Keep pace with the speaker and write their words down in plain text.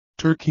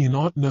Turkey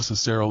not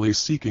necessarily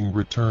seeking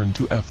return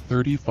to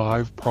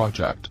F-35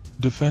 project,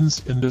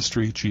 defense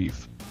industry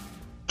chief.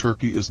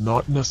 Turkey is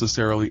not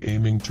necessarily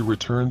aiming to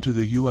return to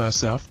the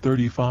U.S.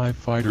 F-35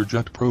 fighter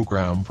jet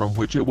program from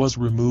which it was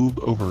removed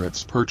over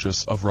its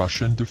purchase of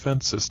Russian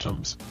defense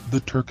systems, the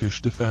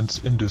Turkish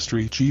defense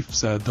industry chief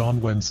said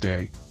on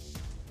Wednesday.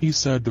 He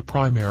said the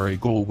primary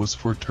goal was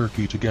for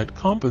Turkey to get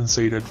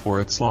compensated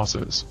for its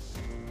losses.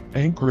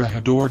 Ankara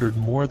had ordered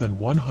more than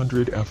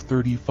 100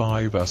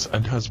 F-35s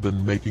and has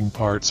been making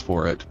parts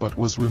for it but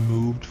was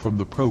removed from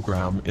the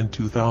program in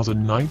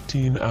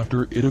 2019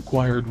 after it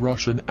acquired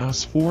Russian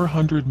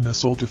S-400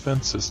 missile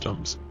defense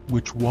systems,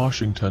 which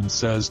Washington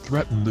says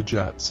threaten the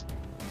jets.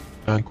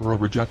 Ankara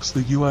rejects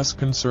the U.S.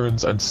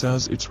 concerns and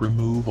says its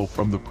removal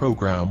from the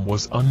program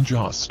was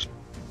unjust.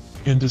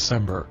 In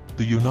December,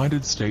 the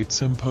United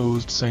States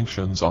imposed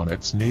sanctions on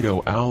its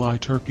NATO ally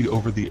Turkey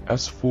over the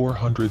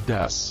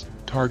S-400s,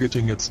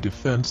 targeting its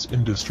defense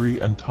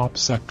industry and top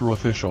sector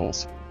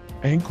officials.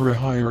 Ankara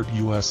hired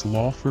U.S.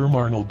 law firm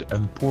Arnold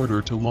 &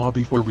 Porter to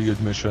lobby for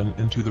readmission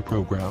into the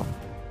program.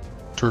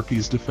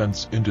 Turkey's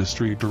defense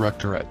industry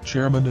director at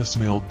Chairman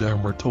Ismail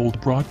Demir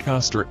told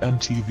broadcaster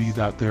NTV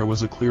that there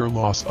was a clear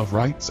loss of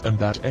rights and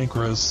that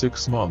Ankara's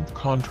 6-month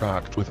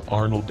contract with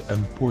Arnold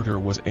 & Porter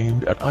was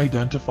aimed at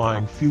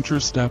identifying future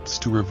steps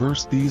to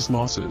reverse these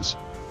losses.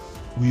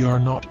 "We are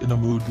not in a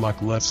mood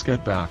like let's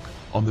get back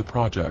on the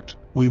project.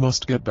 We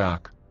must get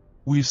back.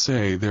 We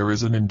say there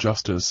is an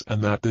injustice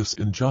and that this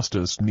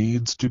injustice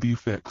needs to be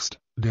fixed,"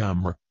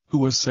 Demir, who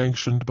was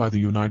sanctioned by the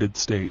United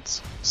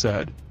States,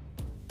 said.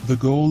 "The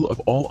goal of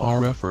all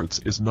our efforts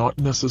is not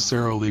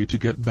necessarily to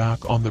get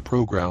back on the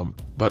program,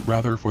 but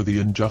rather for the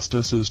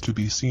injustices to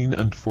be seen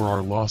and for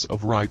our loss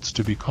of rights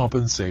to be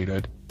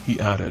compensated," he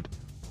added.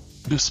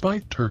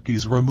 Despite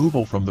Turkey's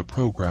removal from the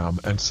program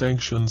and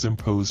sanctions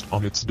imposed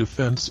on its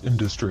defense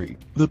industry,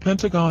 the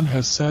Pentagon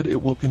has said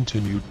it will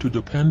continue to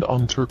depend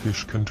on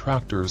Turkish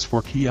contractors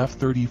for key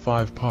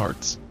F-35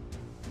 parts.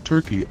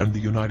 Turkey and the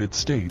United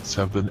States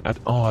have been at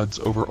odds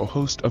over a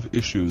host of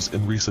issues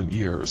in recent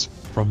years,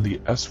 from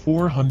the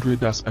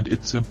S-400s and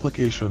its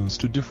implications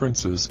to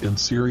differences in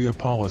Syria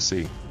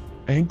policy.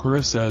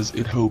 Ankara says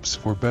it hopes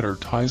for better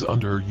ties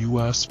under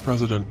U.S.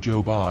 President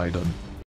Joe Biden.